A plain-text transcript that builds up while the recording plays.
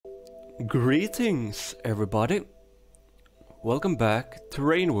Greetings, everybody. Welcome back to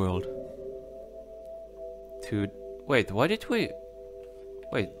Rain World. Wait, why did we...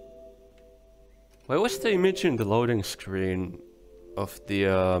 Wait. Why was the image in the loading screen of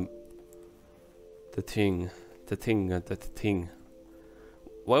the thing?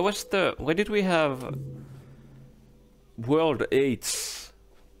 Why did we have World 8's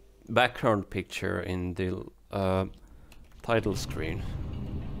background picture in the title screen?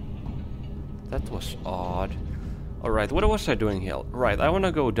 That was odd. Alright, what was I doing here? Right, I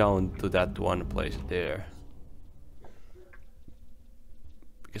wanna go down to that one place there.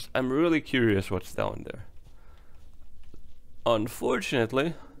 Because I'm really curious what's down there.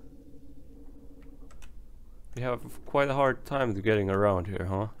 Unfortunately, we have quite a hard time to getting around here,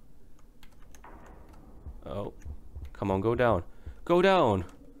 huh? Oh, come on, go down. Go down!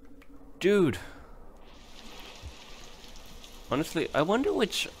 Dude! Honestly, I wonder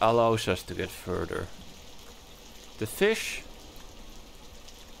which allows us to get further. The fish?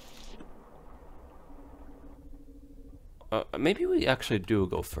 Maybe we actually do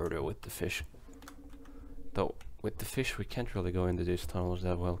go further with the fish. Though, with the fish we can't really go into these tunnels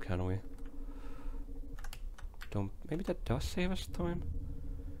that well, can we? Maybe that does save us time?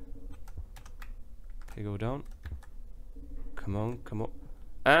 Okay, go down. Come on, come on.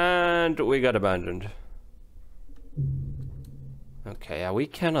 And we got abandoned. Okay, yeah, we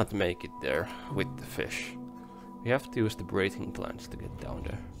cannot make it there with the fish. We have to use the breathing plants to get down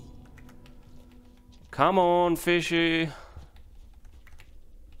there. Come on, fishy!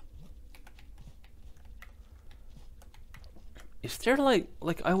 Is there like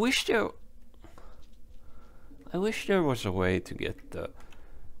I wish there was a way to get the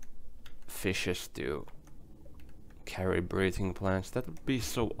fishes to carry breathing plants. That would be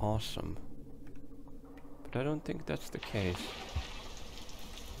so awesome. But I don't think that's the case.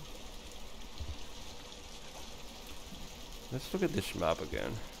 Let's look at this map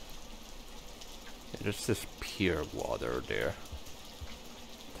again. Yeah, there's this pure water there.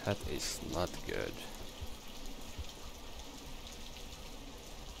 That is not good.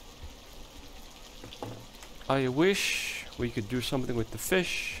 I wish we could do something with the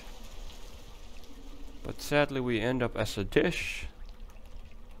fish, but sadly we end up as a dish.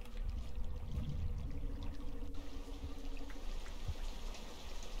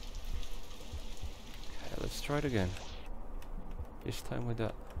 Okay, let's try it again. This time with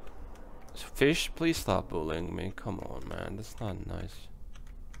that fish, please stop bullying me. Come on, man, that's not nice.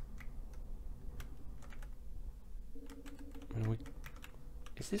 And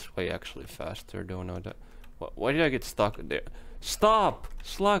is this way actually faster? Don't know that. Why did I get stuck there? Stop!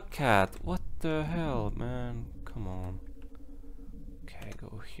 Slugcat! What the hell, man? Come on. Okay,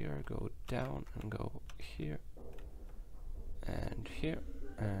 go here, go down, and go here. And here.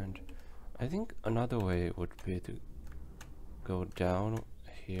 And I think another way would be to go down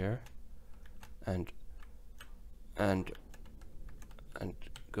here and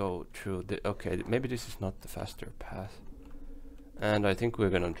go through the... Okay, maybe this is not the faster path. And I think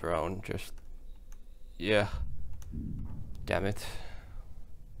we're gonna drown, just... Yeah. Damn it.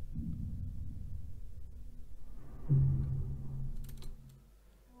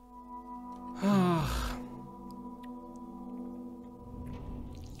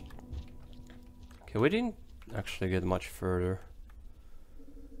 Okay, we didn't actually get much further.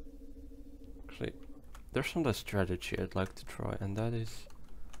 Actually, there's another strategy I'd like to try, and that is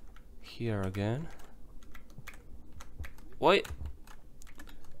here again. Wait!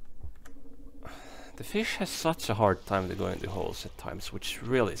 The fish has such a hard time to go into holes at times, which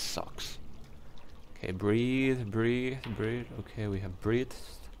really sucks. Okay, breathe, breathe, breathe. Okay, we have breathed.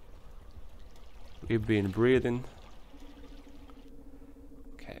 We've been breathing.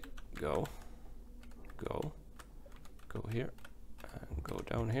 Okay, go. Go. Go here. And go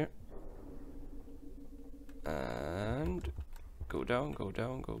down here. And go down, go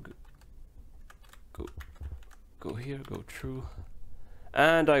down, go here, go through.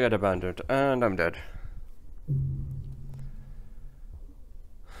 And I got abandoned, and I'm dead.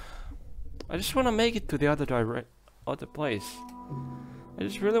 I just want to make it to the other place. I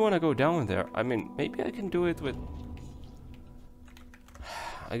just really want to go down there. I mean, maybe I can do it with...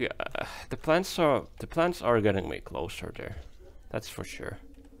 the plants are getting me closer there. That's for sure.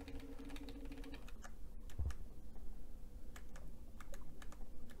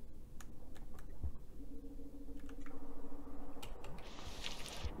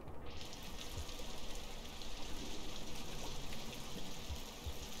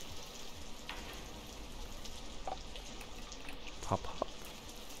 Hop, hop.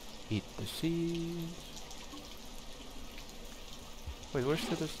 Eat the seeds. Wait, where's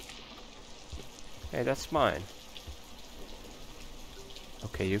the... Hey, that's mine.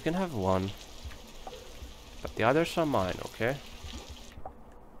 Okay, you can have one. But the others are mine, okay?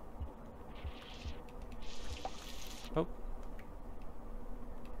 Oh.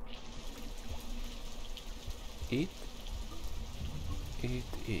 Eat. Eat,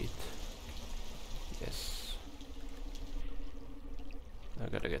 eat. Yes. I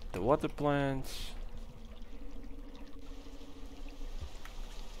gotta get the water plants.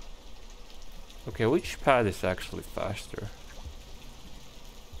 Okay, which path is actually faster?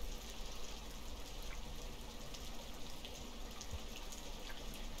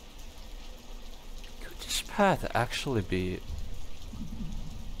 Could this path actually be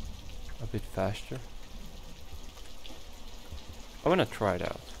a bit faster? I wanna try it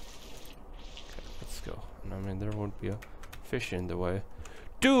out. Okay, let's go. I mean, there won't be a fish in the way.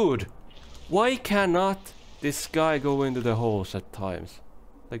 Dude! Why cannot this guy go into the holes at times?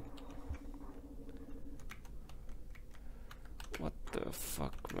 Like... What the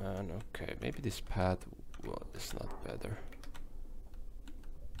fuck, man? Okay, maybe this path is not better.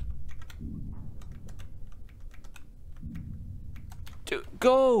 Dude,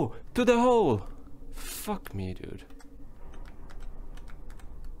 go to the hole! Fuck me, dude.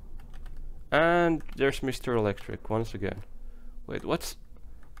 And there's Mr. Electric once again. Wait, what's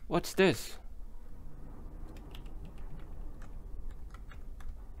this?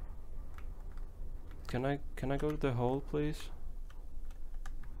 Can I go to the hole, please?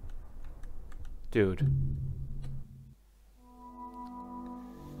 Dude.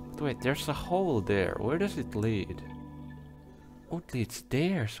 But wait, there's a hole there. Where does it lead? Oh, it leads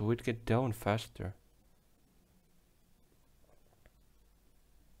there, so we'd get down faster.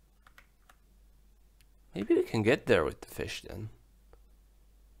 Maybe we can get there with the fish then.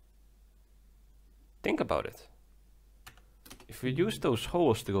 Think about it. If we use those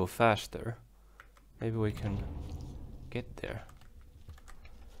holes to go faster, maybe we can get there.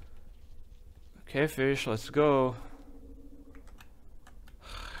 Okay, fish, let's go.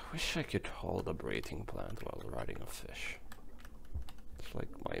 I wish I could hold a breathing plant while riding a fish. It's like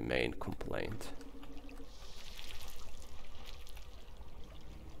my main complaint.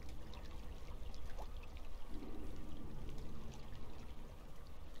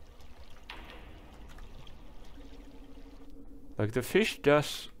 Like, the fish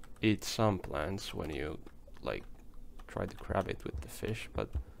does eat some plants when you, like, try to grab it with the fish, but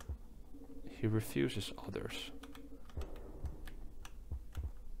he refuses others.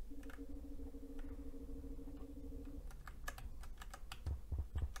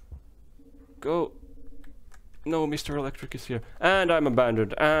 Go! No, Mr. Electric is here. And I'm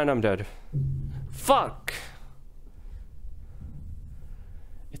abandoned, and I'm dead. Fuck!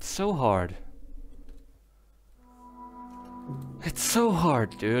 It's so hard. It's so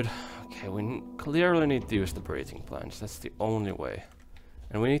hard, dude. Okay, we clearly need to use the breathing plants. That's the only way.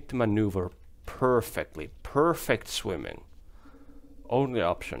 And we need to maneuver perfectly. Perfect swimming. Only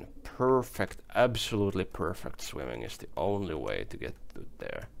option. Perfect, absolutely perfect swimming is the only way to get to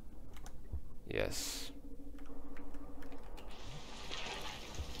there. Yes.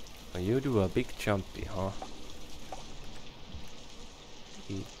 Well, you do a big jumpy, huh?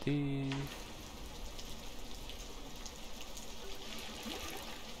 E.T.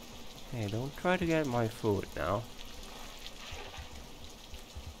 Hey, don't try to get my food now.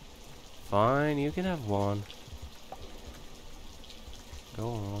 Fine, you can have one. Go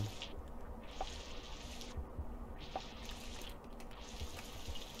on.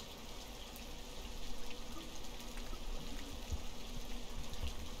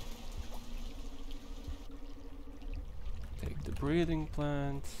 Take the breathing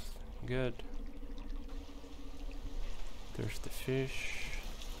plants. Good. There's the fish.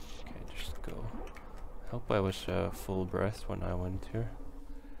 Just go. Hope I was full breath when I went here.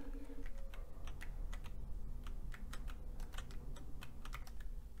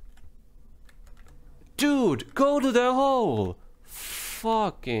 Dude, go to the hole!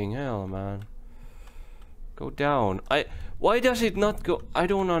 Fucking hell, man. Go down. Why does it not go? I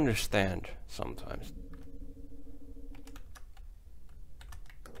don't understand sometimes.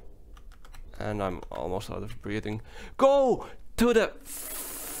 And I'm almost out of breathing. Go to the...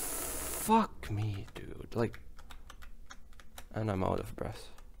 Fuck me, dude. Like... And I'm out of breath.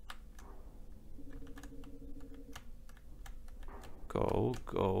 Go,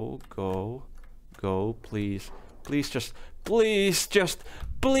 go, go. Go, please. Please just... Please just...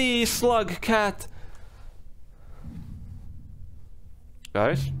 Please, slugcat!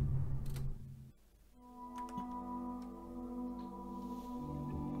 Guys?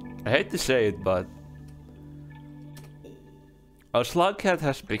 I hate to say it, but... Oh, slugcat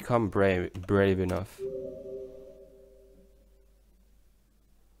has become brave enough.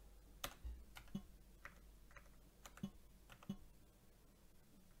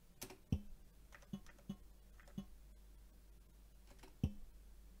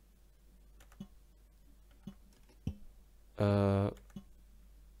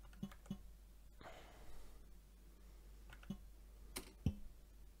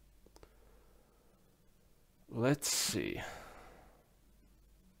 Let's see.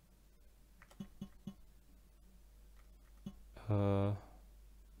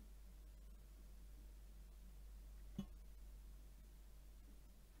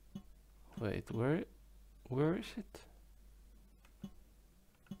 Wait, where is it?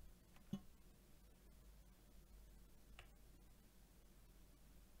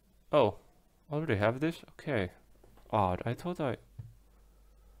 Oh, already have this? Okay. Odd. I thought I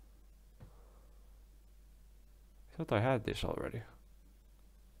had this already.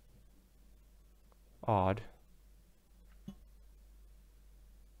 Odd.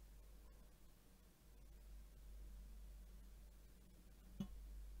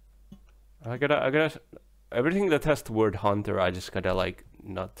 I gotta everything that has the word hunter, I just gotta like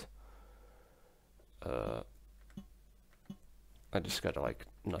not I just gotta like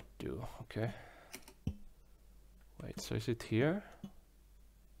not do, okay? Wait, so is it here?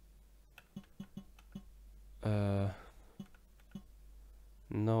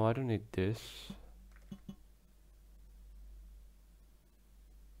 No, I don't need this.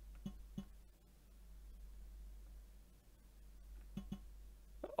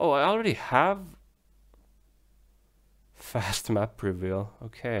 Oh, I already have fast map reveal.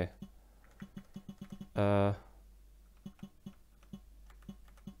 Okay. Oh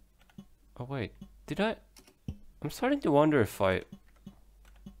wait, did I? I'm starting to wonder if I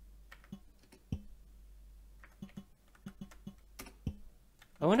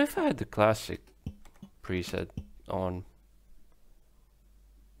wonder if I had the classic preset on.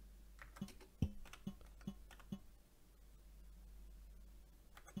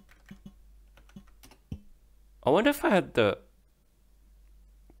 I wonder if I had the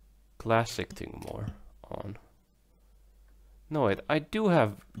classic thing more on. No, wait, I do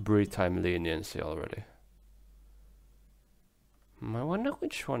have breed time leniency already. I wonder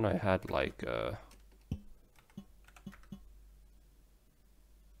which one I had like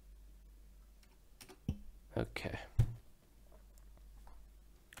okay.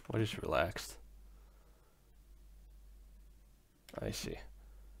 What is relaxed? I see.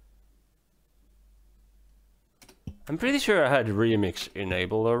 I'm pretty sure I had remix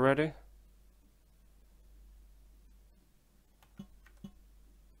enabled already.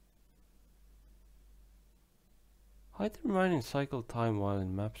 Hide the remaining cycle time while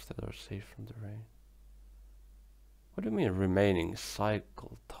in maps that are safe from the rain. What do you mean remaining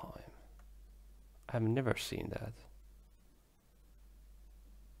cycle time? I've never seen that.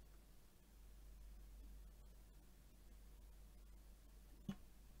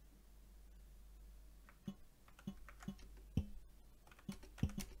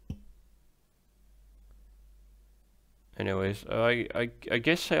 Anyways, I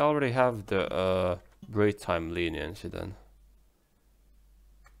guess I already have the break time leniency then.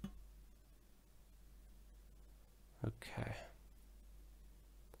 Okay.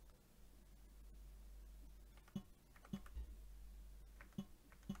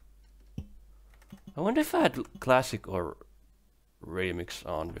 I wonder if I had classic or remix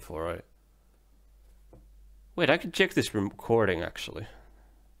on before I... Wait, I can check this recording actually.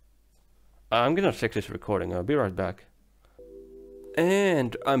 I'm gonna check this recording, I'll be right back.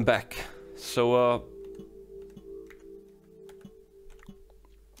 And I'm back. So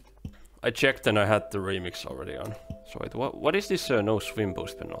I checked and I had the remix already on. So wait, what is this no swim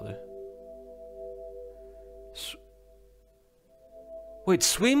boost penalty? Wait,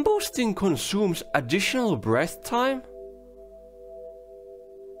 swim boosting consumes additional breath time?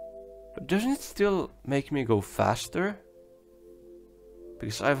 But doesn't it still make me go faster?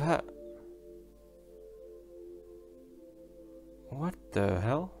 Because I've had... What the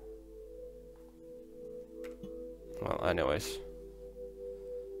hell? Well, anyways.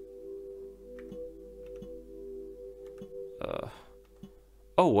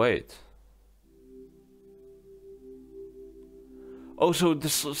 Oh, wait. Oh, so the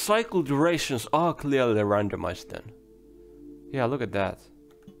cycle durations are clearly randomized then. Yeah, look at that.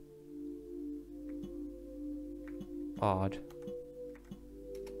 Odd.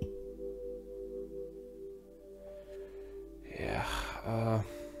 Yeah,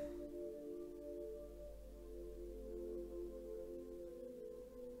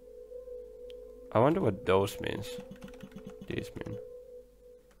 I wonder what those means. these mean?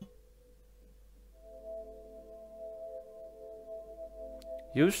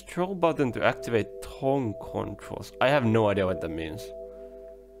 Use scroll button to activate tongue controls. I have no idea what that means.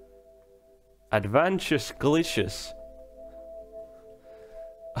 Adventures glitches.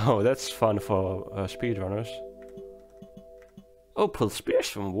 Oh, that's fun for speedrunners. Oh, pull spears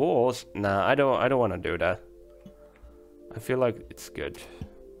from walls. Nah, I don't want to do that. I feel like it's good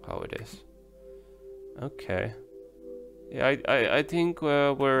how it is. Okay. Yeah, I think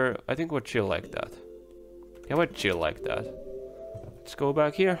we're chill like that. Yeah, we're chill like that. Let's go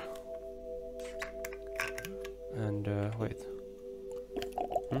back here. And wait.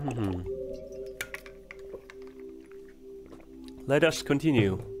 Let us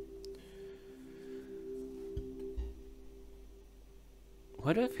continue.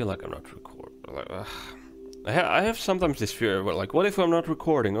 Why do I feel like I'm not recording? Like, I have sometimes this fear, but like, what if I'm not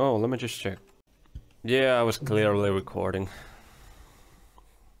recording? Oh, let me just check. Yeah, I was clearly recording.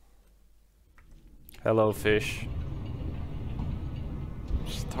 Hello, fish. I'm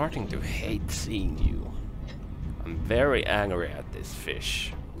starting to hate seeing you. I'm very angry at this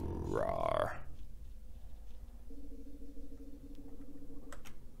fish. Rawr.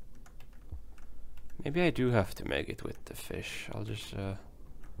 Maybe I do have to make it with the fish. I'll just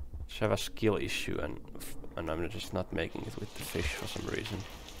have a skill issue and I'm just not making it with the fish for some reason.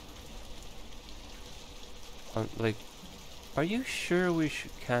 Like, are you sure we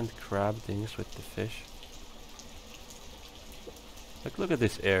can't grab things with the fish? Like, look at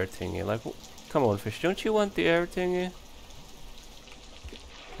this air thingy. Like, come on, fish, don't you want the air thingy?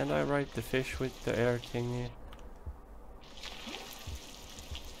 Can I ride the fish with the air thingy?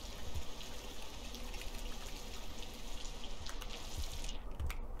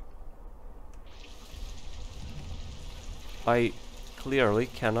 I clearly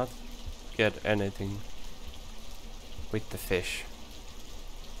cannot get anything with the fish.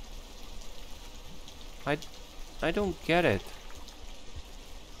 I don't get it.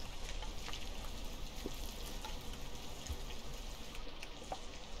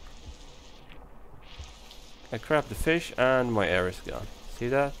 I grabbed the fish and my air is gone. See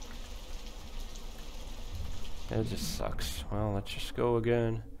that? It just sucks. Well, let's just go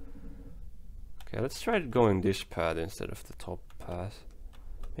again. Okay, let's try going this path instead of the top path.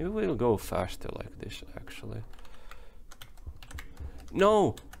 Maybe we'll go faster like this, actually.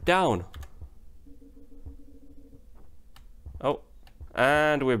 No! Down! Oh,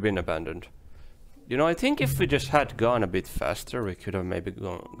 and we've been abandoned. You know, I think if we just had gone a bit faster, we could have maybe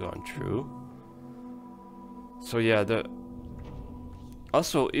gone through. So yeah,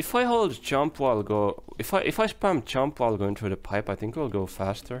 also, if I hold jump while if I spam jump while going through the pipe, I think we'll go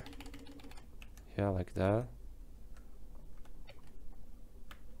faster. Yeah, like that.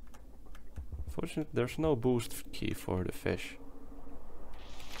 Fortunately, there's no boost key for the fish.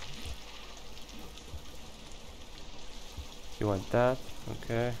 You want that?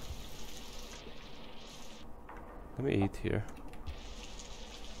 Okay. Let me eat here.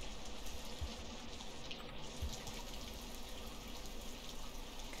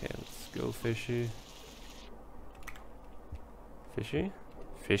 Okay, let's go, fishy. Fishy?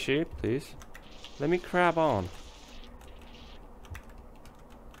 Fishy, please. Let me grab on.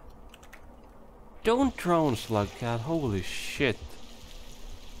 Don't drown, slugcat. Holy shit.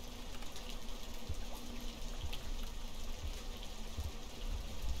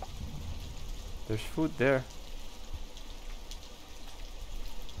 There's food there.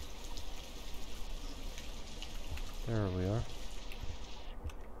 There we are.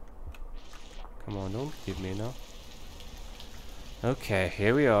 Come on, don't leave me now. Okay,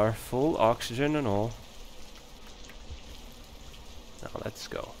 here we are, full oxygen and all. Now let's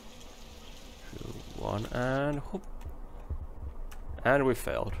go. 2, 1, and whoop. And we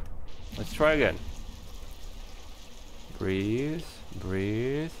failed. Let's try again. Breathe,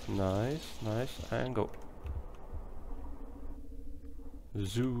 breathe, nice, nice, and go.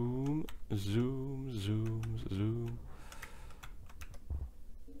 Zoom, zoom, zoom, zoom.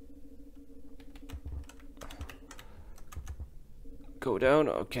 Go down,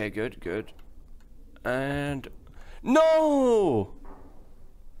 okay, good, good. And... No!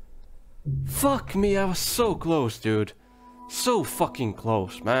 Fuck me, I was so close, dude. So fucking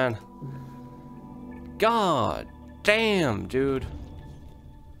close, man. God damn, dude.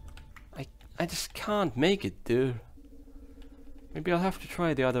 I just can't make it, dude. Maybe I'll have to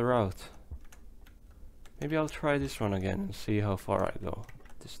try the other route. Maybe I'll try this one again and see how far I go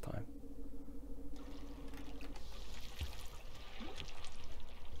this time.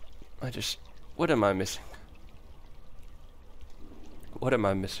 What am I missing? What am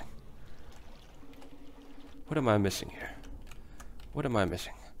I missing? What am I missing here? What am I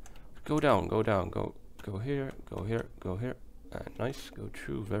missing? Go down, go down, go here, go here, go here. Nice, go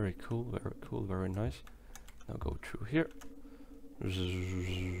through, very cool, very nice. Now go through here.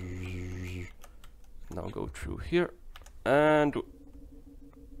 Now go through here. And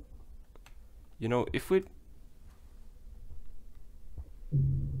you know, if we...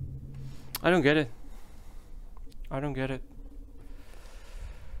 I don't get it. I don't get it.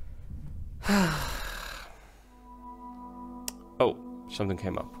 Oh, something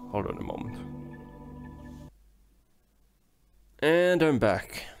came up. Hold on a moment. And I'm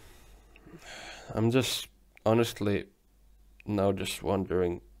back. I'm just honestly now just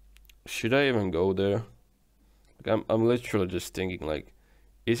wondering, should I even go there? Like, I'm literally just thinking, like,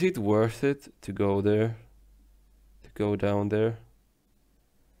 is it worth it to go there? To go down there?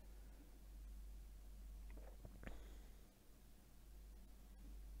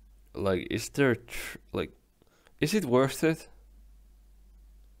 Like, is there like, is it worth it?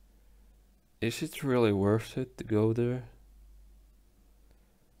 Is it really worth it to go there?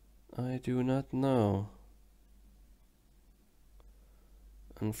 I do not know.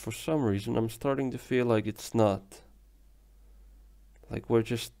 And for some reason I'm starting to feel like it's not. Like we're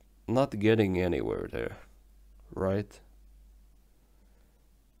just not getting anywhere there, right?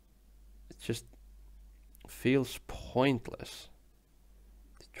 It just feels pointless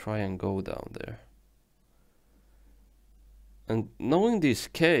to try and go down there. And knowing these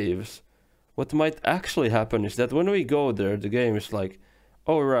caves, what might actually happen is that when we go there, the game is like,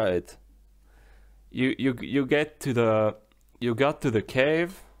 all right, you got to the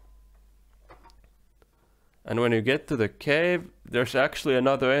cave, and when you get to the cave, there's actually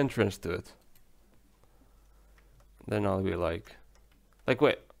another entrance to it. Then I'll be like,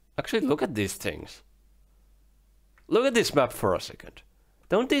 wait, actually look at these things. Look at this map for a second.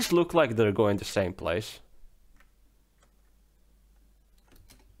 Don't these look like they're going the same place?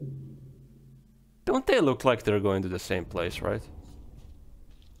 Don't they look like they're going to the same place, right?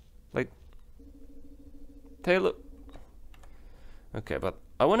 Like, they look... Okay, but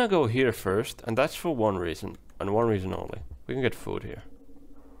I want to go here first, and that's for one reason, and one reason only. We can get food here.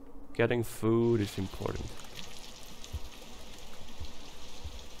 Getting food is important.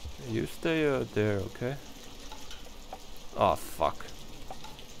 You stay there, okay? Oh, fuck.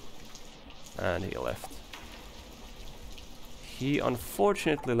 And he left. He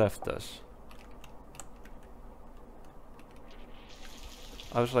unfortunately left us.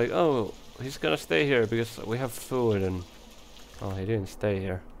 I was like, oh, he's gonna stay here because we have food, and... Oh, he didn't stay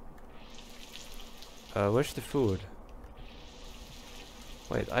here. Where's the food?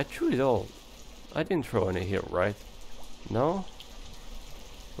 Wait, I threw it all. I didn't throw any here, right? No?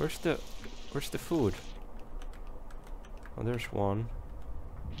 Where's the food? Oh, there's one.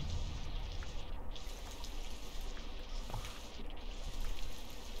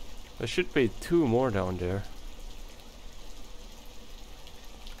 There should be 2 more down there.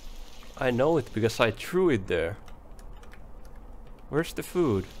 I know it because I threw it there. Where's the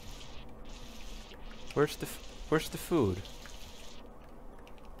food? Where's the food?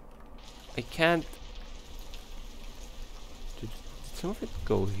 I can't... Did some of it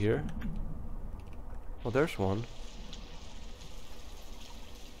go here? Oh, there's one.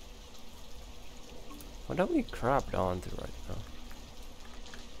 What are we grabbed onto right now?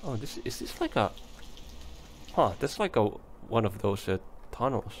 Oh, is this like a... Huh, that's like one of those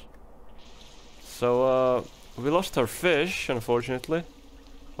tunnels. So, we lost our fish, unfortunately,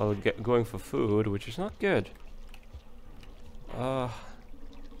 while going for food, which is not good. So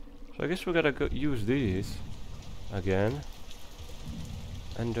I guess we gotta use these again.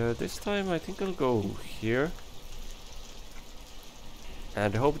 And this time I think I'll go here.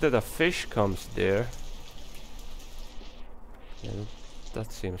 And hope that a fish comes there. Yeah,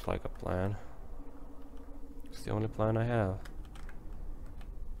 that seems like a plan. It's the only plan I have.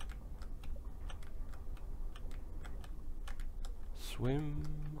 Swim,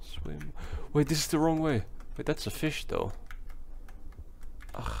 swim. Wait, this is the wrong way. Wait, that's a fish though.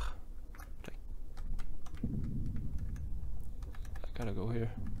 Ugh. I gotta go here.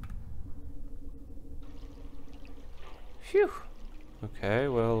 Phew. Okay,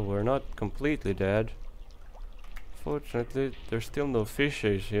 well, we're not completely dead. Fortunately, there's still no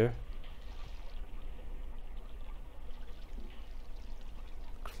fishes here.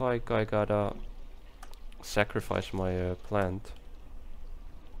 Looks like I gotta sacrifice my plant.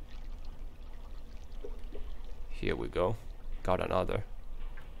 Here we go. Got another.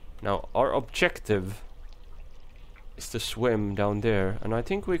 Now, our objective is to swim down there, and I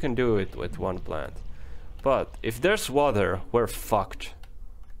think we can do it with one plant. But if there's water, we're fucked.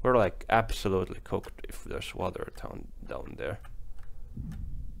 We're like absolutely cooked if there's water down there.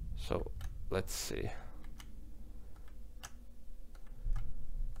 So, let's see.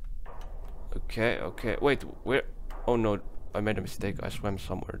 Okay, okay. Wait, where? Oh no, I made a mistake. I swam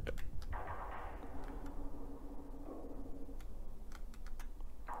somewhere.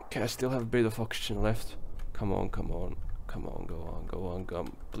 Okay, I still have a bit of oxygen left. Come on, come on. Come on, go on, go on, go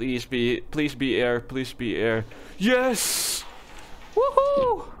on. Please be air, please be air. Yes!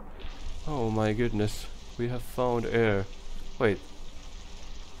 Woohoo! Oh my goodness, we have found air. Wait.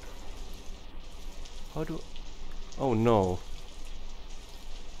 How do... Oh no.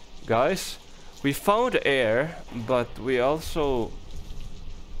 Guys, we found air, but we also...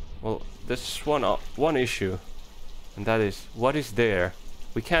 Well, there's one issue. And that is, what is there?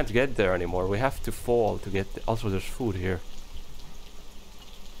 We can't get there anymore. We have to fall to get... Also, there's food here.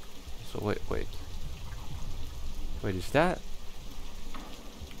 So, wait. Wait, is that...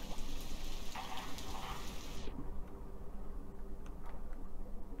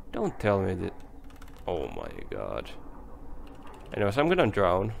 Don't tell me that... Oh my god. Anyways, I'm gonna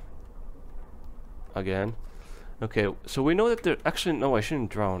drown. Again. Okay, so we know that there... Actually, no, I shouldn't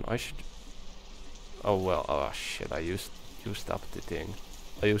drown. I should... Oh well, oh shit, I used up the thing.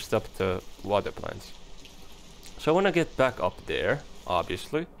 I used up the water plants. So I wanna get back up there,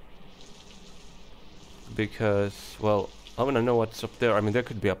 obviously. Because, well, I wanna know what's up there. I mean, there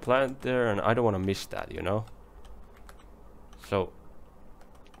could be a plant there, and I don't wanna miss that, you know? So,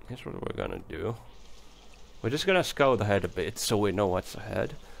 here's what we're gonna do. We're just gonna scout ahead a bit, so we know what's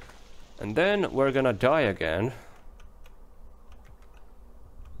ahead. And then we're gonna die again.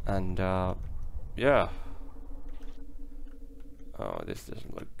 And, yeah. Oh, this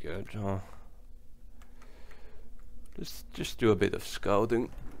doesn't look good, huh? Just do a bit of scouting.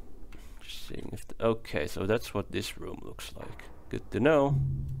 Just seeing if... Okay, so that's what this room looks like. Good to know.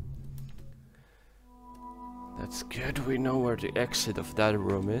 That's good, we know where the exit of that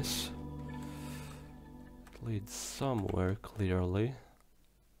room is. It leads somewhere, clearly.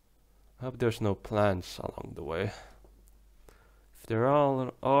 I hope there's no plants along the way. If there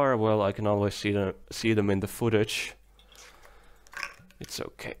are, well, I can always see them in the footage. It's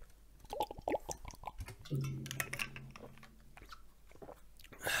okay.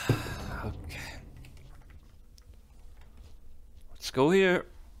 Okay. Let's go here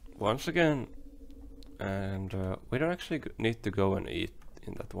once again. And we don't actually need to go and eat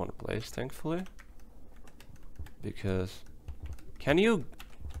in that one place, thankfully. Because... Can you...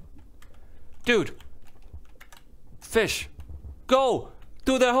 Dude! Fish! Go!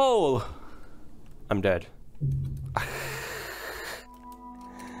 To the hole! I'm dead.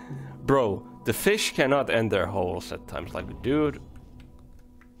 Bro, the fish cannot end their holes at times. Like, dude...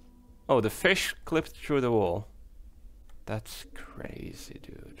 Oh, the fish clipped through the wall. That's crazy,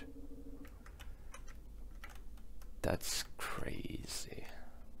 dude. That's crazy.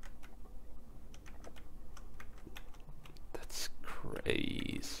 That's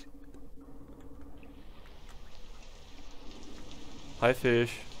crazy. Hi,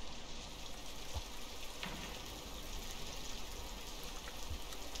 fish.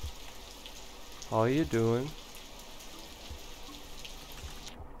 How are you doing?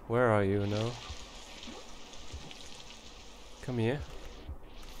 Where are you now? Come here.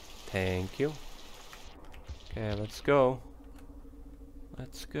 Thank you. Okay, let's go.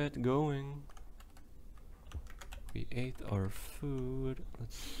 Let's get going. We ate our food.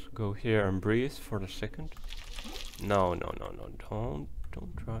 Let's go here and breathe for a second. No, don't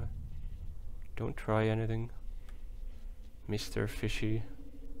try. Don't try anything, Mr. Fishy.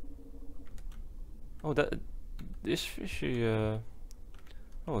 Oh, this fishy, oh,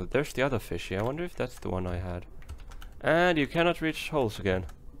 there's the other fishy. I wonder if that's the one I had. And you cannot reach holes again.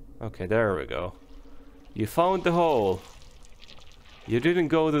 Okay, there we go. You found the hole. You didn't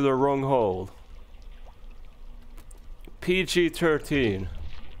go to the wrong hole. PG-13.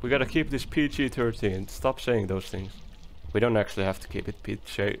 We gotta keep this PG-13. Stop saying those things. We don't actually have to keep it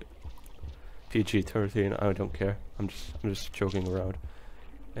PG-13. I don't care. I'm just joking around.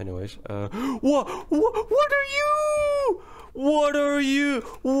 Anyways, what are you? What are you?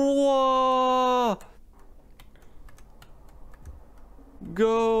 What?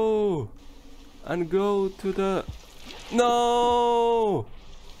 Go and go to the... No!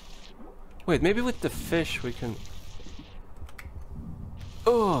 Wait, maybe with the fish we can...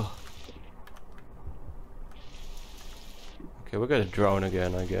 Oh! Okay, we're gonna drown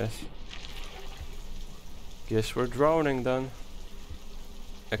again, I guess. Guess we're drowning then.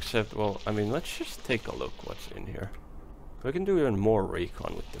 Except, well, I mean, let's just take a look what's in here. We can do even more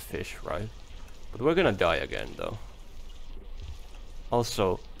recon with the fish, right? But we're gonna die again, though.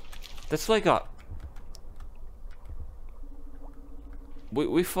 Also, that's like a...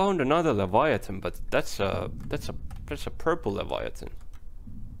 we found another Leviathan, but that's a purple Leviathan.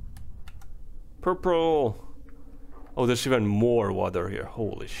 Purple. Oh, there's even more water here.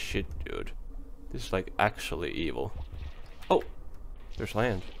 Holy shit, dude. This is like actually evil. Oh, there's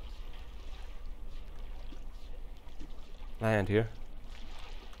land. Land here.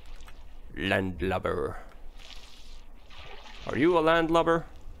 Landlubber. Are you a landlubber?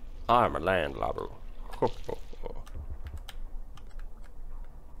 I'm a landlubber.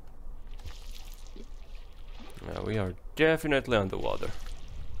 Yeah, we are definitely underwater.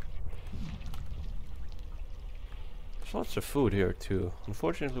 There's lots of food here too.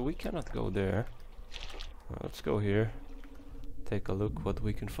 Unfortunately, we cannot go there. Let's go here. Take a look what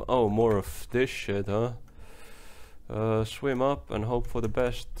we can find. Oh, more of this shit, huh? Swim up and hope for the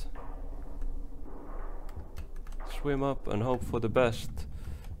best. Swim up and hope for the best.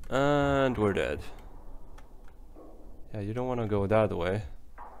 And we're dead. Yeah, you don't want to go that way.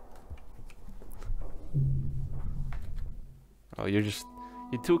 Oh, you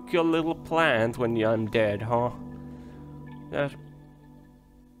took your little plant when I'm dead, huh? That.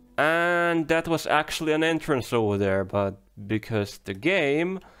 And that was actually an entrance over there, but because the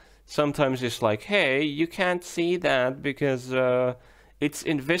game sometimes is like, hey, you can't see that because it's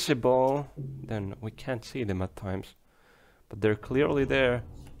invisible, then we can't see them at times. But they're clearly there.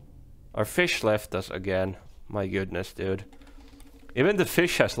 Our fish left us again. My goodness, dude. Even the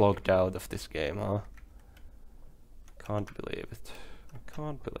fish has logged out of this game, huh? Can't believe it. I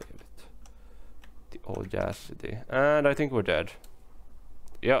can't believe it. The audacity. And I think we're dead.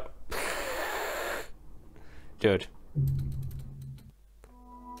 Yep. Dude.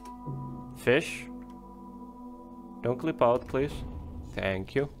 Fish. Don't clip out, please.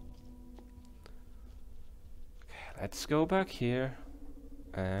 Thank you. Okay, let's go back here.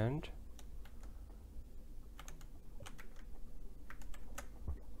 And...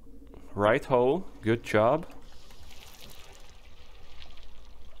 right hole. Good job.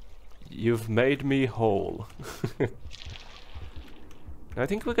 You've made me whole. I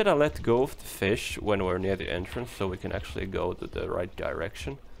think we're gonna let go of the fish when we're near the entrance so we can actually go to the right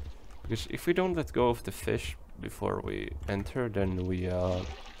direction. Because if we don't let go of the fish before we enter, then we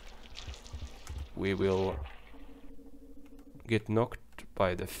will get knocked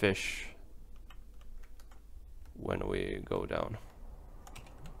by the fish when we go down.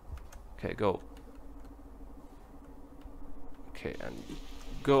 Okay, go. Okay, and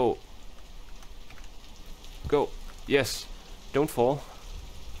go. Go. Yes. Don't fall.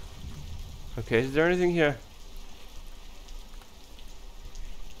 Okay, is there anything here?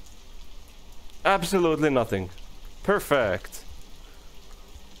 Absolutely nothing. Perfect.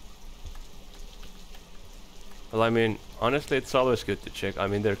 Well, I mean, honestly, it's always good to check. I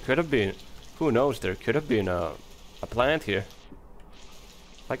mean, there could have been... who knows? There could have been a plant here.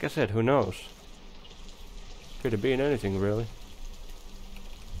 Like I said, who knows? Could have been anything, really.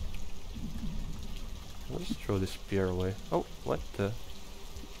 Let's throw this spear away. Oh, what the...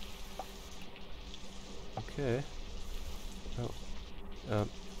 okay. Oh.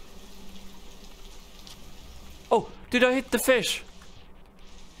 Oh, did I hit the fish?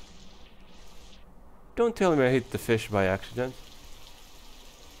 Don't tell me I hit the fish by accident.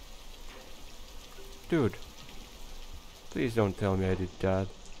 Dude. Please don't tell me I did that.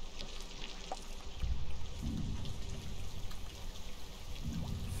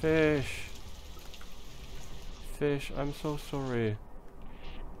 Fish. Fish, I'm so sorry.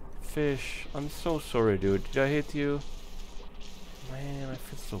 Fish, I'm so sorry, dude. Did I hit you? Man, I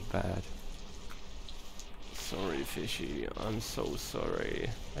feel so bad. Sorry, fishy. I'm so sorry.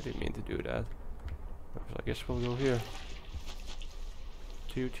 I didn't mean to do that. I guess we'll go here.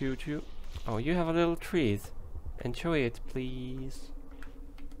 Choo choo choo. Oh, you have a little treat. Enjoy it, please.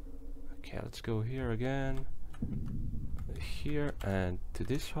 Okay, let's go here again. Here and to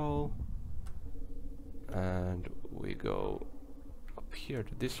this hole. And we go up here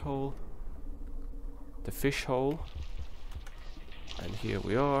to this hole. The fish hole. And here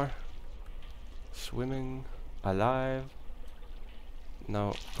we are. Swimming. Alive.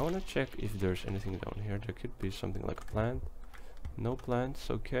 Now, I want to check if there's anything down here. There could be something like a plant. No plants,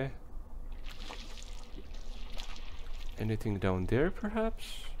 okay. Anything down there,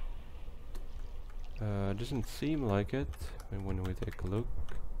 perhaps? Doesn't seem like it. And when we take a look...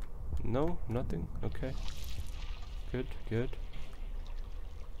 no, nothing, okay. Good, good.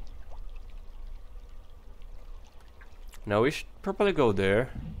 Now we should probably go there.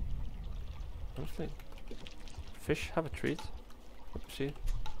 Honestly. Fish, have a treat. Oopsie.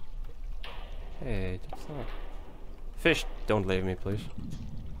 Hey, that's not... fish, don't leave me, please.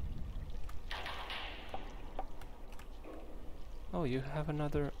 Oh, you have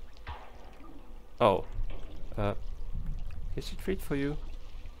another... Oh. Here's a treat for you.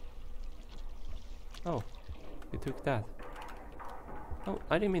 Oh, you took that. Oh,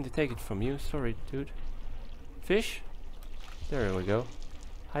 I didn't mean to take it from you. Sorry, dude. Fish? There we go.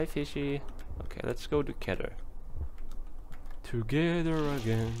 Hi, fishy. Okay, let's go together. Together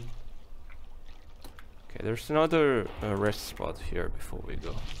again. Okay, there's another rest spot here before we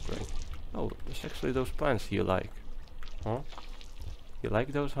go. Great. Oh, there's actually those plants you like. Huh? You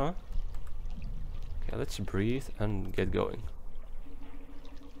like those, huh? Okay, let's breathe and get going.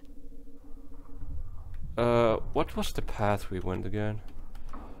 What was the path we went again?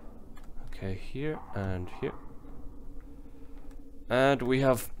 Okay, here and here. And we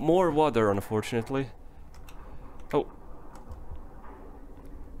have more water, unfortunately. Oh.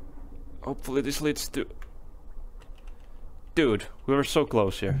 Hopefully this leads to... Dude, we were so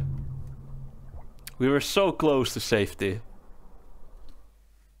close here. We were so close to safety.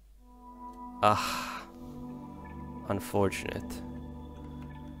 Ah. Unfortunate.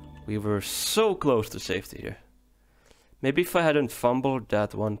 We were so close to safety here. Maybe if I hadn't fumbled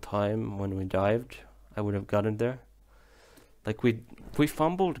that one time when we dived, I would have gotten there. Like we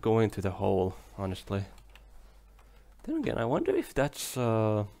fumbled going to the hole, honestly. Then again, I wonder if that's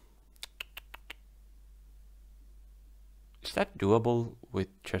is that doable with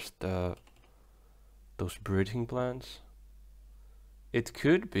just those breeding plants? It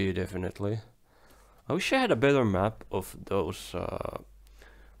could be, definitely. I wish I had a better map of those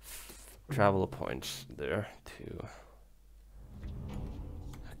travel points there too.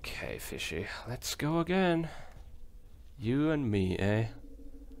 Okay, fishy, let's go again. You and me, eh?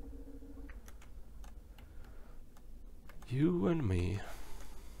 You and me.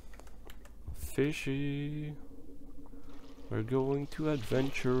 Fishy. We're going to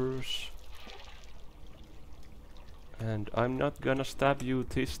adventures. And I'm not gonna stab you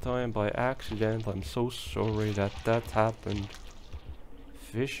this time by accident. I'm so sorry that that happened.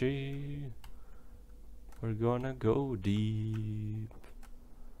 Fishy. We're gonna go deep.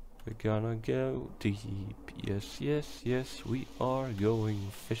 We're gonna go deep. Yes, yes, yes, we are going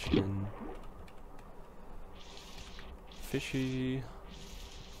fishing. Fishy.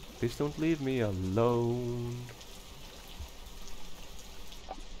 Please don't leave me alone.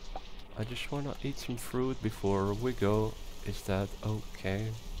 I just wanna eat some fruit before we go. Is that okay?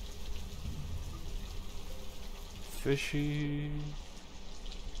 Fishy.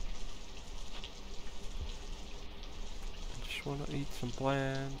 I just wanna eat some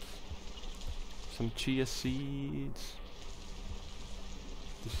plants. Some chia seeds.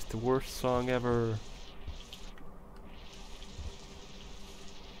 This is the worst song ever.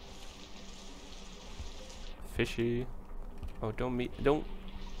 Fishy. Oh, don't.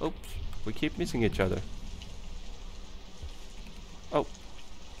 Oops. We keep missing each other. Oh.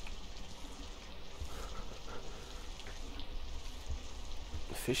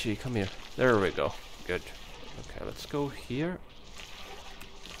 Fishy, come here. There we go. Good. Okay, let's go here.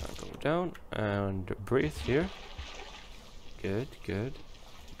 I'll go down and breathe here. Good, good.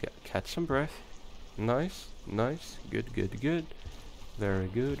 Catch some breath. Nice, nice. Good, good, good. Very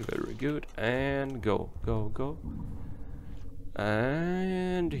good, very good. And go, go, go.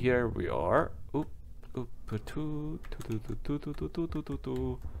 And here we are. Oop, oop,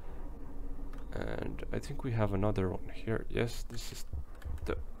 and I think we have another one here. Yes, this is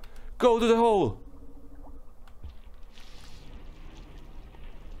the... Go to the hole!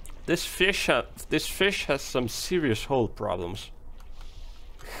 This fish has some serious hole problems.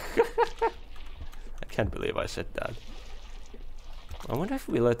 I can't believe I said that. I wonder if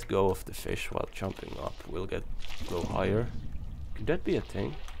we let go of the fish while jumping up, we'll go higher. Could that be a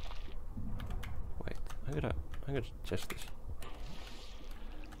thing? Wait, I gotta test this.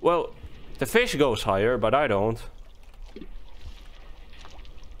 Well, the fish goes higher, but I don't.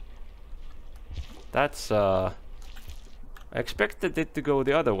 That's I expected it to go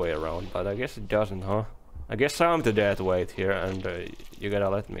the other way around, but I guess it doesn't, huh? I guess I'm the dead weight here, and you gotta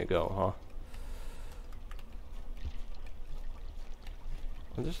let me go, huh?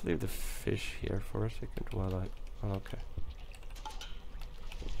 I'll just leave the fish here for a second while I... Oh, okay.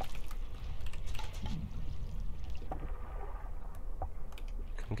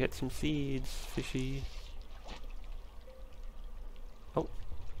 Come get some seeds, fishy. Oh.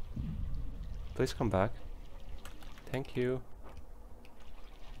 Please come back. Thank you.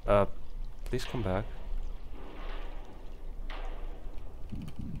 Please come back.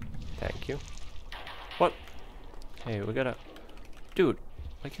 Thank you. What? Hey, we gotta... Dude,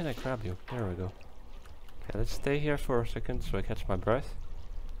 why can't I grab you? There we go. Okay, let's stay here for a second so I catch my breath.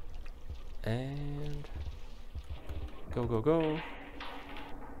 And... Go, go, go.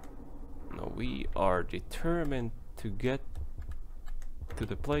 No, we are determined to get to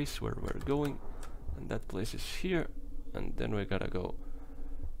the place where we're going. And that place is here. And then we gotta go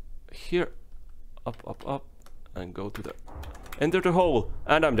here. Up, up, up. And go to the... Enter the hole.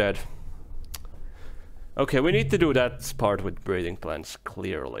 And I'm dead. Okay, we need to do that part with breeding plants,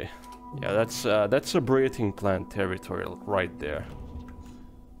 clearly. Yeah, that's a breeding plant territory right there.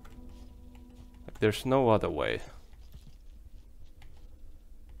 Like, there's no other way.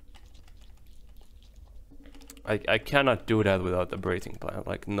 I cannot do that without the breeding plant.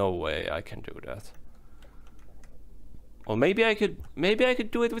 Like, no way I can do that. Well, maybe I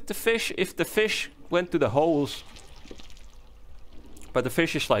could do it with the fish if the fish went to the holes. But the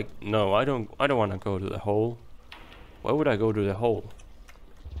fish is like, no, I don't want to go to the hole. Why would I go to the hole?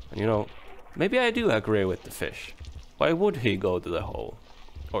 And you know, maybe I do agree with the fish. Why would he go to the hole?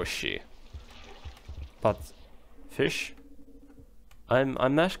 Or she? But fish,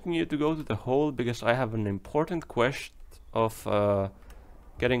 I'm asking you to go to the hole because I have an important quest of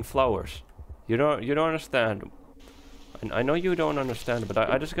getting flowers. You don't understand. And I know you don't understand, but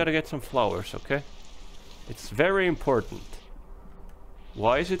I just gotta get some flowers, okay? It's very important.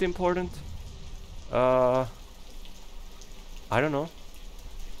 Why is it important? I don't know.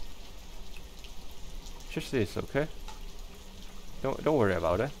 Just this, okay? Don't worry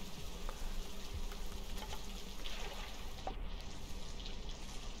about it.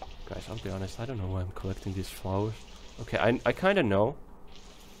 Guys, I'll be honest, I don't know why I'm collecting these flowers. Okay, I kinda know.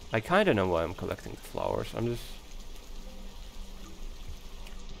 I kinda know why I'm collecting the flowers. I'm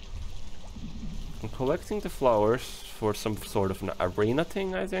collecting the flowers for some sort of an arena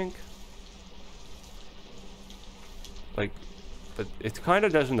thing, I think. Like, but it kind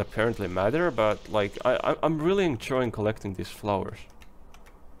of doesn't apparently matter, but like, I'm really enjoying collecting these flowers.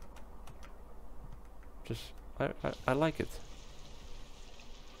 Just, I like it.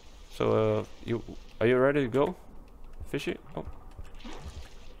 So, are you ready to go? Fishy? Oh.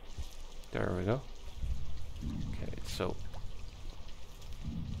 There we go. Okay, so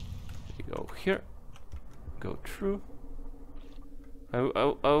we go here. Go through.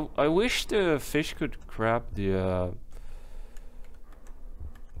 I wish the fish could grab the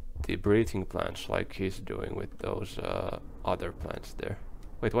breeding plants like he's doing with those other plants there.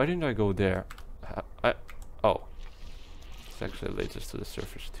 Wait, why didn't I go there? Oh, this actually leads us to the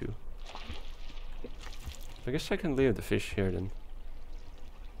surface too. I guess I can leave the fish here then.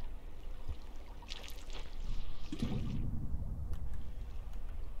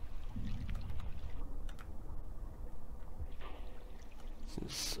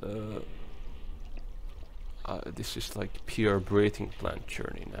 Since this is like pure breeding plant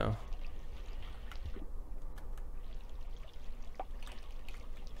journey now.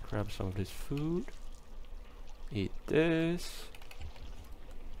 Grab some of this food. Eat this.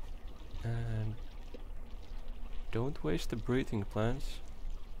 And don't waste the breeding plants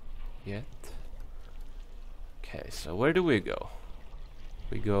yet. Okay, so where do we go?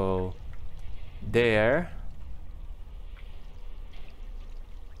 We go there.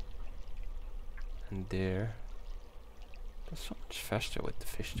 And there. That's so much faster with the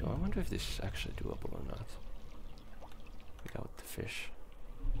fish though. I wonder if this is actually doable or not. Without the fish.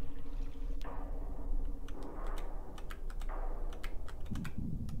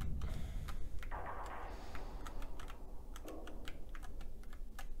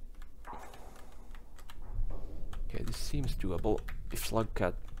 Okay, this seems doable if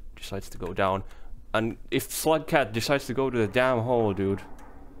slugcat decides to go down. And if slugcat decides to go to the damn hole, dude.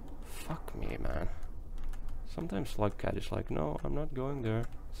 Fuck me, man. Sometimes slugcat is like, no, I'm not going there.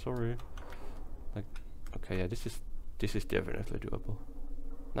 Sorry. Like, okay, yeah, this is definitely doable.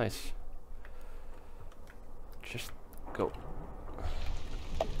 Nice. Just go.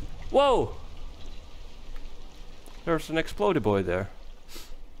 Whoa! There's an explodey boy there.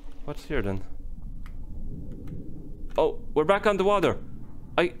 What's here then? Oh, we're back on the water.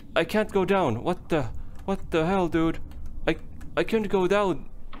 I can't go down. What the hell, dude? I can't go down.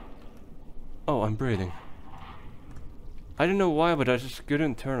 Oh, I'm breathing. I don't know why, but I just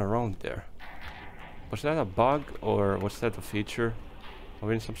couldn't turn around there. Was that a bug or was that a feature? Are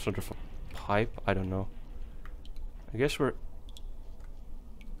we in some sort of a pipe? I don't know. I guess we're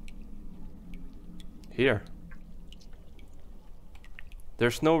here.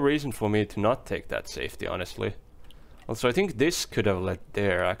 There's no reason for me to not take that safety, honestly. Also, I think this could have led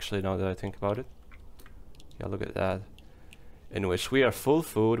there, actually, now that I think about it. Yeah, look at that. Anyways, we are full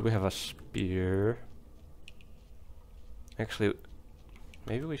food. We have a spear. Actually,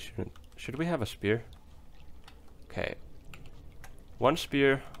 maybe we shouldn't. Should we have a spear? Okay. One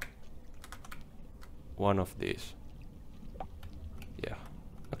spear. One of these.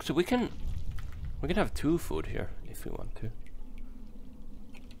 So we can have 2 food here if we want to.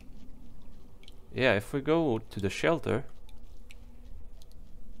 Yeah, if we go to the shelter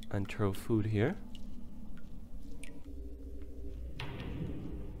and throw food here.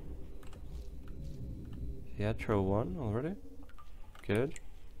 Yeah, throw 1 already. Good.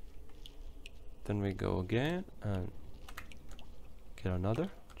 Then we go again and get another.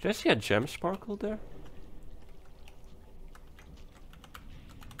 Did I see a gem sparkle there?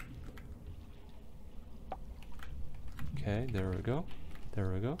 Okay, there we go.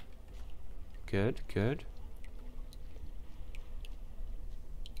 There we go. Good, good.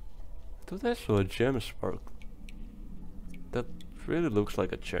 I thought I saw a gem sparkle. That really looks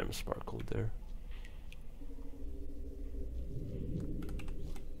like a gem sparkle there.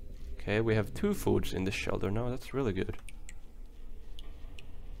 Okay, we have 2 foods in the shelter now. That's really good.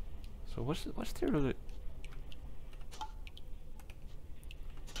 So what's there really?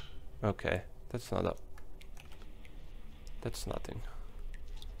 Okay, that's not up. That's nothing.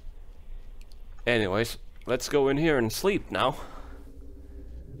 Anyways, let's go in here and sleep now.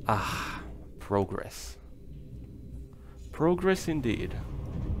 Ah, progress. Progress indeed.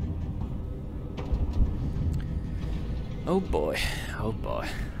 Oh boy, oh boy.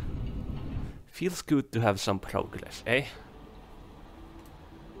 Feels good to have some progress, eh?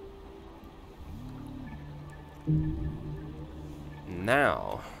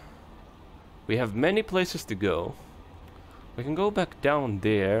 Now, we have many places to go. We can go back down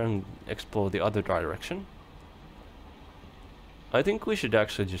there and explore the other direction. I think we should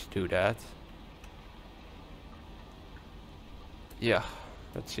actually just do that. Yeah,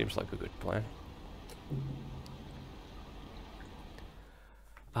 that seems like a good plan.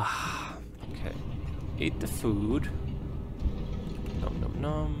 Ah, okay. Eat the food. Nom nom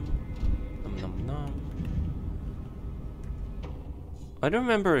nom. Nom nom nom. I don't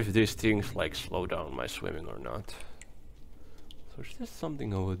remember if these things like slow down my swimming or not. So is there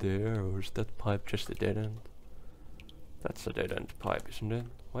something over there, or is that pipe just a dead end? That's a dead end pipe, isn't it?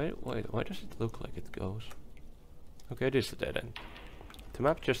 Why does it look like it goes? Okay, it is a dead end. The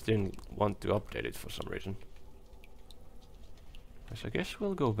map just didn't want to update it for some reason. So I guess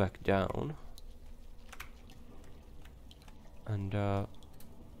we'll go back down. And how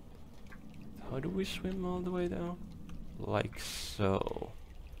do we swim all the way down? Like so.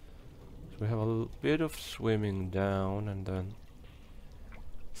 So we have a bit of swimming down, and then...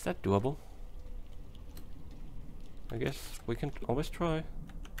 Is that doable? I guess we can always try.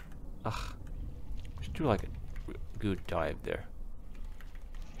 Ah, we should do like a good dive there.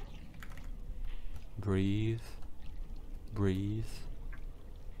 Breathe. Breathe.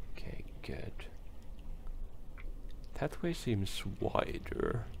 Okay, good. That way seems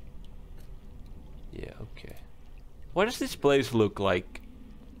wider. Yeah, okay. Why does this place look like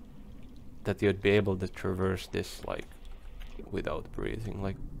that you'd be able to traverse this like without breathing?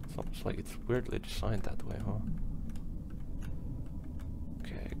 Like, sounds like it's weirdly designed that way, huh?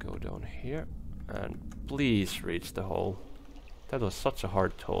 Okay, go down here and please reach the hole. That was such a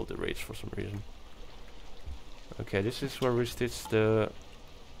hard hole to reach for some reason. Okay, this is where we ditch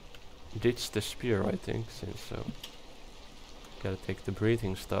the spear, I think, since gotta take the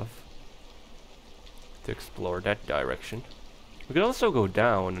breathing stuff to explore that direction. We could also go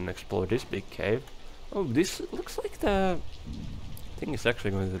down and explore this big cave. Oh, this looks like the thing is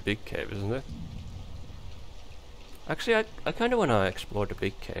actually going to the big cave, isn't it? Actually, I kind of want to explore the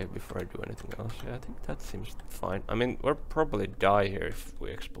big cave before I do anything else. Yeah, I think that seems fine. I mean, we'll probably die here if we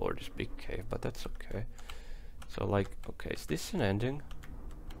explore this big cave, but that's okay. So, like, okay, is this an ending?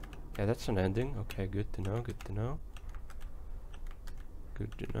 Yeah, that's an ending. Okay, good to know, good to know.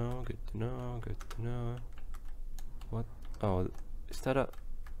 Good to know, good to know, good to know. What? Oh, is that a...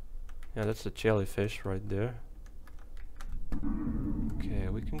 Yeah, that's a jellyfish right there. Okay,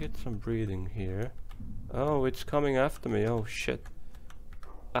 we can get some breathing here. Oh, it's coming after me. Oh, shit.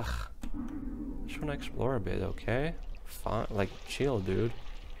 Ugh. Just wanna explore a bit, okay? Fine, like, chill, dude.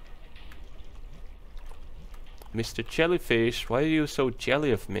 Mr. Jellyfish, why are you so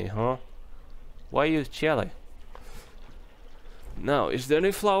jelly of me, huh? Why are you jelly? Now, is there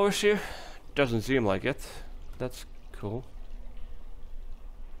any flowers here? Doesn't seem like it. That's cool.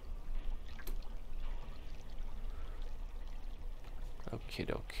 Okie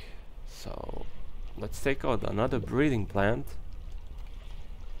doke. So, let's take out another breathing plant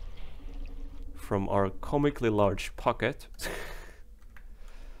from our comically large pocket.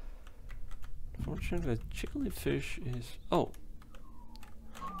 Unfortunately, the jellyfish is... Oh!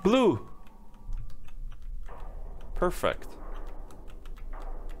 Blue! Perfect.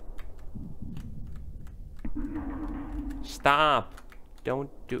 Stop!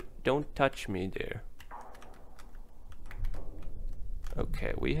 Don't touch me there.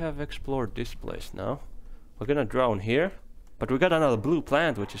 Okay, we have explored this place now. We're gonna drown here, but we got another blue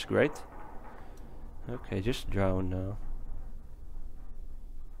plant, which is great. Okay, just drown now.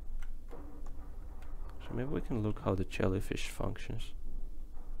 So maybe we can look how the jellyfish functions.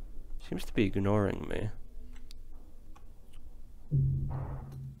 Seems to be ignoring me.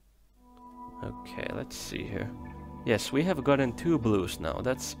 Okay, let's see here. Yes, we have gotten 2 blues now.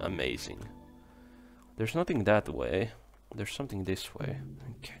 That's amazing. There's nothing that way. There's something this way.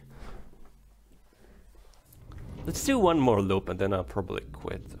 Okay. Let's do one more loop and then I'll probably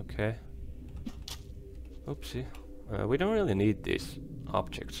quit, okay? Oopsie. We don't really need these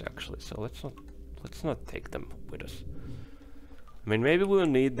objects actually, so let's not take them with us. I mean, maybe we'll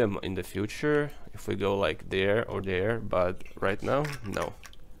need them in the future if we go like there or there, but right now, no.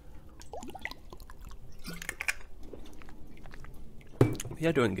 We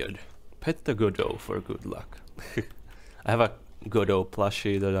are doing good. Pet the Godot for good luck. I have a Godot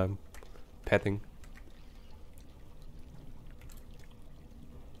plushie that I'm petting.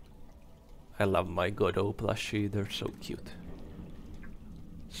 I love my Godot plushie, they're so cute.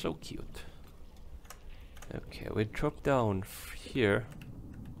 So cute. Okay, we drop down here.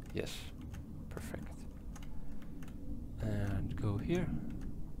 Yes, perfect. And go here.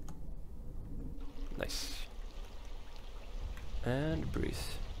 Nice. And breathe.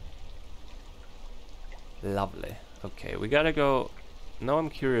 Lovely. Okay, we gotta go. Now I'm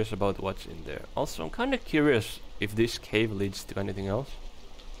curious about what's in there. Also, I'm kinda curious if this cave leads to anything else.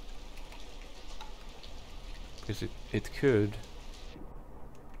 Because it could.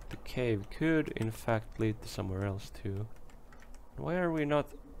 The cave could in fact lead to somewhere else too. Why are we not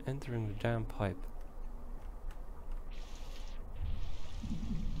entering the damn pipe?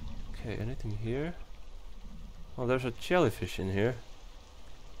 Okay, anything here? Oh, there's a jellyfish in here.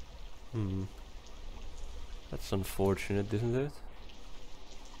 That's unfortunate, isn't it?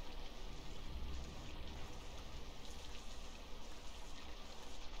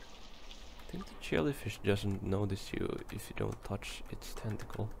 I think the jellyfish doesn't notice you if you don't touch its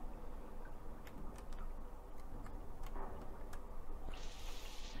tentacle.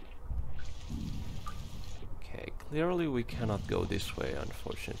 Okay, clearly we cannot go this way,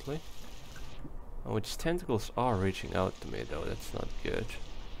 unfortunately. Oh, its tentacles are reaching out to me though, that's not good.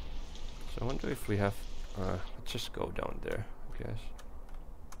 So I wonder if we have... let's just go down there, I guess.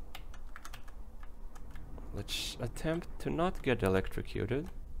 Let's attempt to not get electrocuted.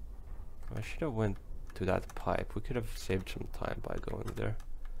 I should have went to that pipe. We could have saved some time by going there.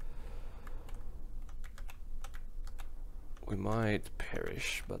 We might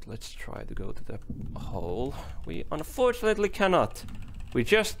perish, but let's try to go to the hole. We unfortunately cannot. We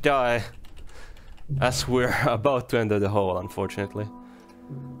just die as we're about to enter the hole, unfortunately.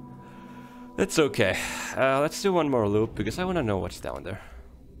 That's okay. Let's do one more loop because I want to know what's down there.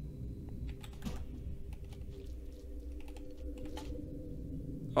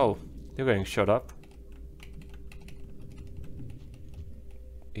 Oh, you're getting shut up.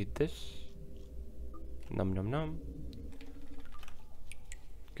 Eat this. Num num num.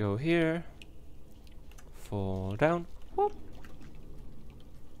 Go here. Fall down. Whoop.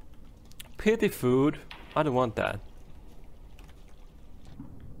 Pity food. I don't want that.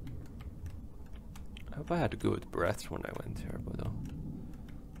 I hope I had good breath when I went here, but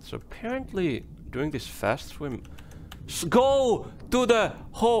so apparently doing this fast swim. Go to the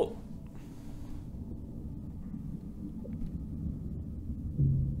hole.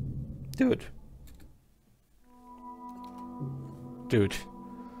 Dude.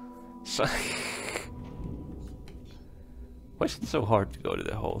 So why is it so hard to go to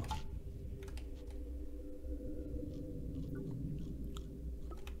the hole?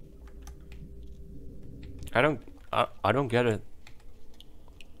 I don't get it.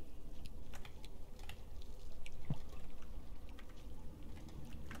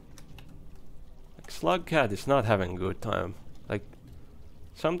 Like Slugcat is not having a good time. Like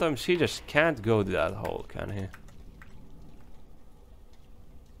sometimes he just can't go to that hole, can he?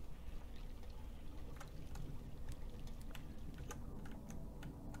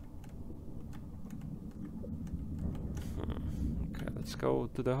 Okay, let's go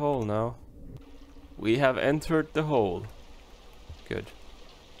to the hole now. We have entered the hole. Good.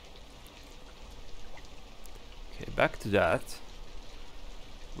 Okay, back to that.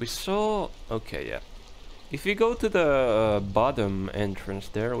 We saw... Okay, yeah. If we go to the bottom entrance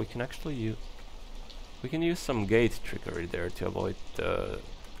there, we can actually use... We can use some gate trickery there to avoid the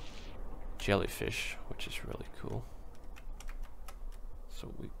jellyfish, which is really cool.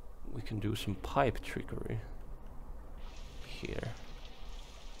 So we can do some pipe trickery here.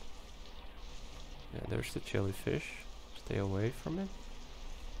 Yeah, there's the jellyfish. Stay away from it.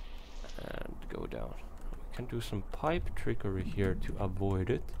 And go down. We can do some pipe trickery here to avoid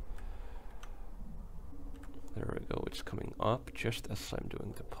it. There we go, it's coming up just as I'm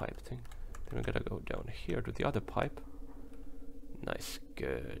doing the pipe thing. Then we gotta go down here to the other pipe. Nice,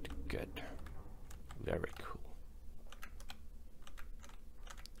 good, good. Very cool.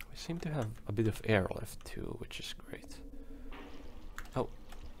 We seem to have a bit of air left too, which is great. Oh,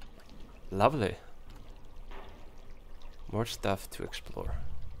 lovely. More stuff to explore.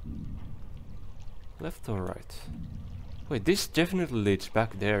 Left or right? Wait, this definitely leads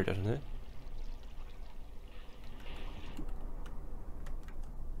back there, doesn't it?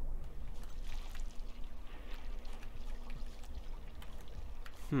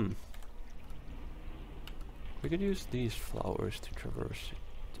 We could use these flowers to traverse it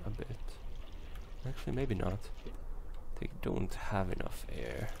a bit. Actually, maybe not. They don't have enough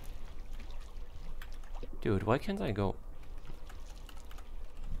air. Dude, why can't I go?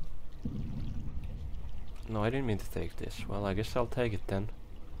 No, I didn't mean to take this. Well, I guess I'll take it then.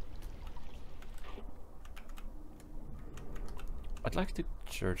 I'd like to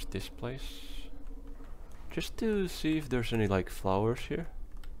search this place. Just to see if there's any, like, flowers here.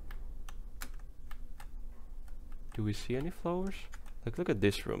 Do we see any flowers? Like, look at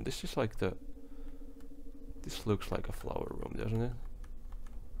this room. This is like the... This looks like a flower room, doesn't it?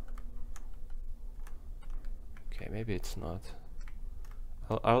 Okay, maybe it's not.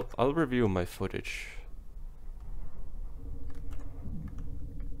 I'll review my footage.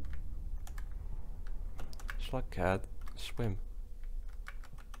 Slugcat, swim.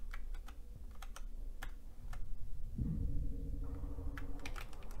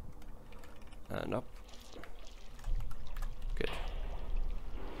 And up. Good.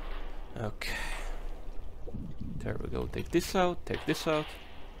 Okay. There we go. Take this out, take this out.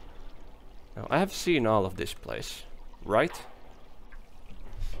 Now, I have seen all of this place, right?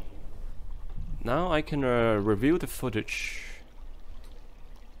 Now I can review the footage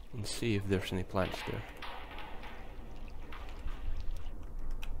and see if there's any plants there.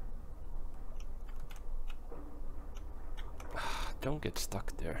 Don't get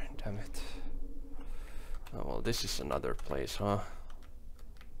stuck there, damn it. Oh well, this is another place, huh?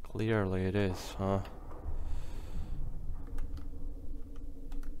 Clearly it is, huh?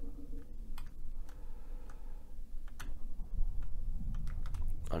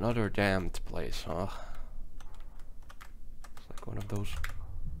 Another damned place, huh? It's like one of those...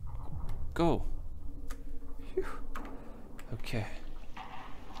 Go! Phew. Okay.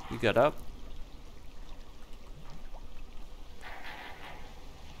 You got up.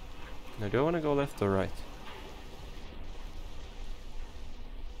 Now do I want to go left or right?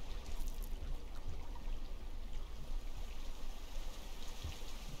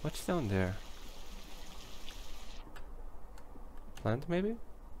 What's down there? Plant maybe?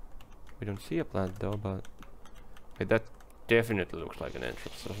 We don't see a plant though, but... Wait, that definitely looks like an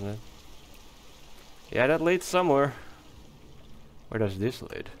entrance, doesn't it? Yeah, that leads somewhere. Where does this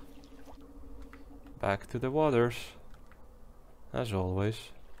lead? Back to the waters. As always.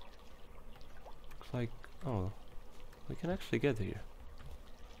 Looks like... Oh, we can actually get here.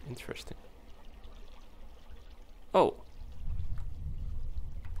 Interesting. Oh!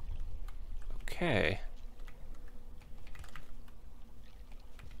 Okay.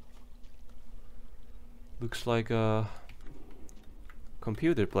 Looks like a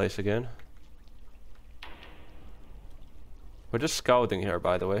computer place again. We're just scouting here,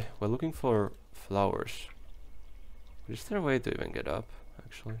 by the way. We're looking for flowers. Is there a way to even get up,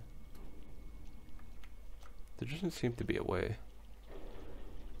 actually? There doesn't seem to be a way.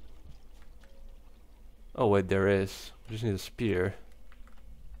 Oh wait, there is. We just need a spear.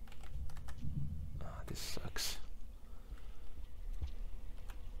 Ah, this sucks.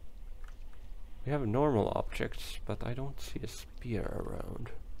 We have normal objects, but I don't see a spear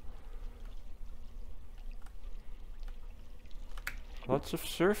around. Lots of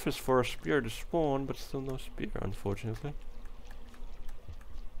surface for a spear to spawn, but still no spear, unfortunately.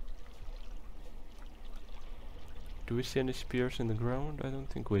 Do we see any spears in the ground? I don't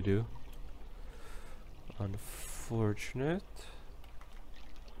think we do. Unfortunate.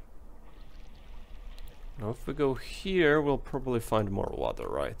 Now if we go here, we'll probably find more water,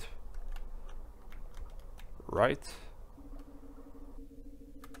 right? Right?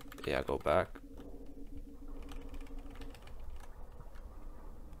 Yeah, go back.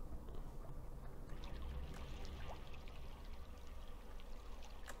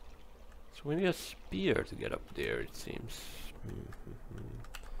 So we need a spear to get up there, it seems.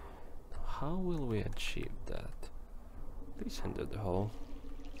 How will we achieve that? Please enter the hole.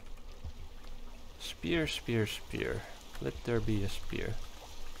 Spear, spear, spear. Let there be a spear.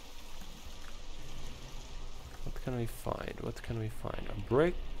 What can we find? What can we find? A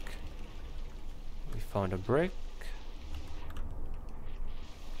brick. We found a brick.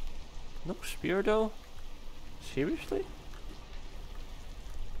 No spear though? Seriously?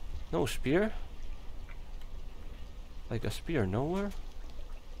 No spear? Like a spear nowhere?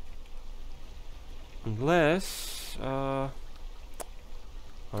 Unless...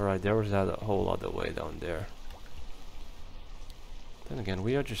 Alright, there was that whole other way down there. Then again,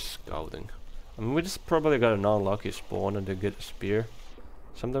 we are just scouting. I mean, we just probably got an unlucky spawn and they get a spear.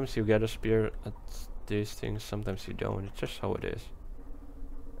 Sometimes you get a spear at these things, sometimes you don't. It's just how it is.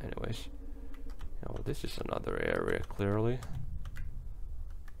 Anyways. Oh, this is another area, clearly.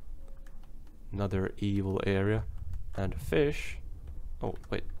 Another evil area. And a fish. Oh,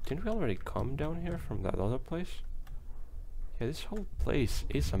 wait, didn't we already come down here from that other place? Yeah, this whole place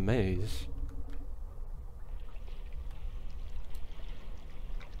is a maze.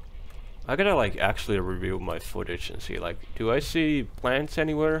 I gotta like actually review my footage and see like, do I see plants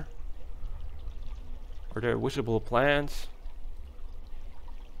anywhere? Are there visible plants?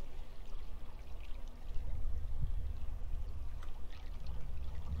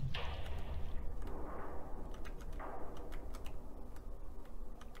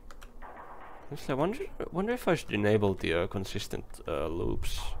 I wonder if I should enable the consistent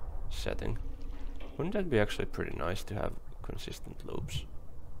loops setting. Wouldn't that be actually pretty nice to have consistent loops?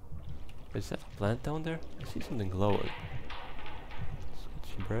 Is that a plant down there? I see something glowing. Let's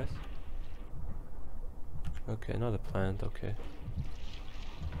get some breath. Okay, another plant, okay.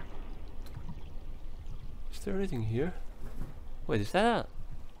 Is there anything here? Wait, is that a...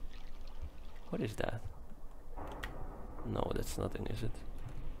 What is that? No, that's nothing, is it?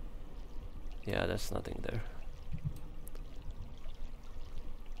 Yeah, that's nothing there.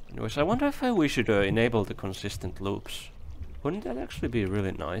 Anyways, I wonder if we should enable the consistent loops. Wouldn't that actually be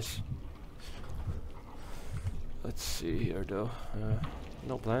really nice? Let's see here though.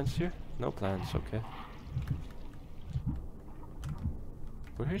 No plants here? No plants, okay.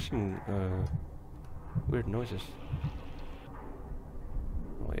 We're hearing weird noises.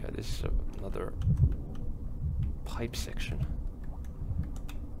 Oh yeah, this is another pipe section.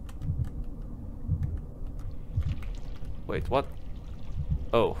 Wait, what?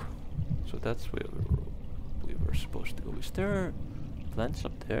 Oh, so that's where we were supposed to go. Is there plants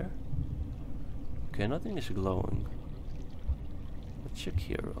up there? Okay, nothing is glowing. Let's check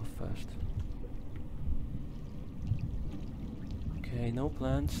here real fast. Okay, no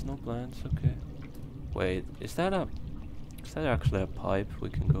plants, okay. Wait, is that actually a pipe we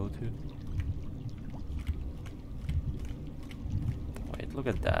can go to? Wait, look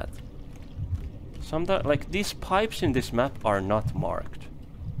at that. Sometimes, like, these pipes in this map are not marked.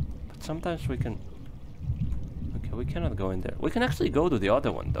 But sometimes we can... Okay, we cannot go in there. We can actually go to the other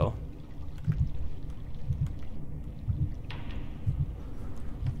one, though.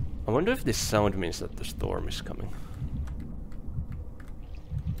 I wonder if this sound means that the storm is coming.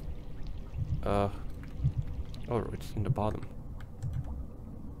 Oh, it's in the bottom.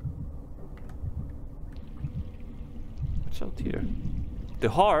 What's out here? The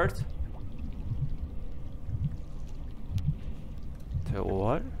heart? The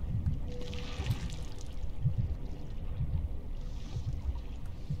what?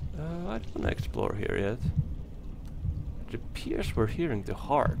 I don't want to explore here yet. It appears we're hearing the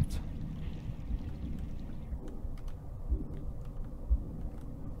heart.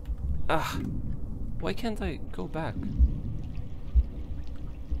 Ah! Why can't I go back?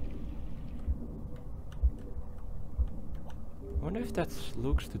 I wonder if that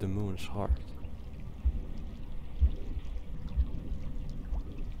looks to the moon's heart.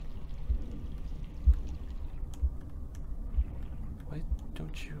 Why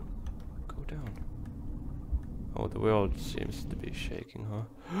don't you go down? Oh, the world seems to be shaking,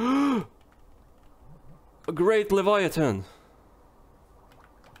 huh? A great Leviathan!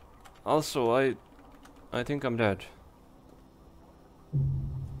 Also, I think I'm dead.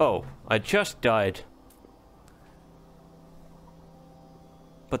 Oh, I just died.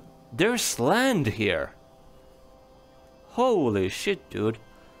 But there's land here. Holy shit, dude.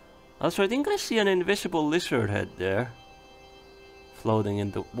 Also, I think I see an invisible lizard head there. Floating in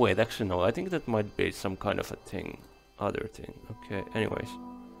the... Wait, actually no, I think that might be some kind of a thing. Other thing. Okay, anyways.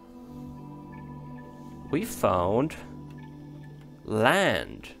 We found...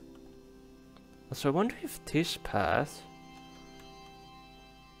 land. So I wonder if this path...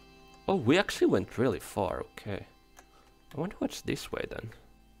 Oh, we actually went really far, okay. I wonder what's this way then.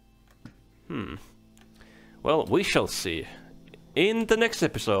 Well, we shall see in the next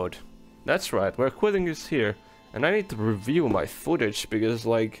episode. That's right, we're quitting this here. And I need to review my footage because,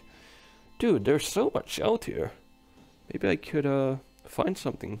 like, dude, there's so much out here. Maybe I could find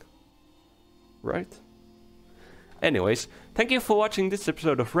something. Right? Anyways, thank you for watching this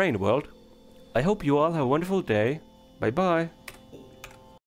episode of Rain World. I hope you all have a wonderful day. Bye bye.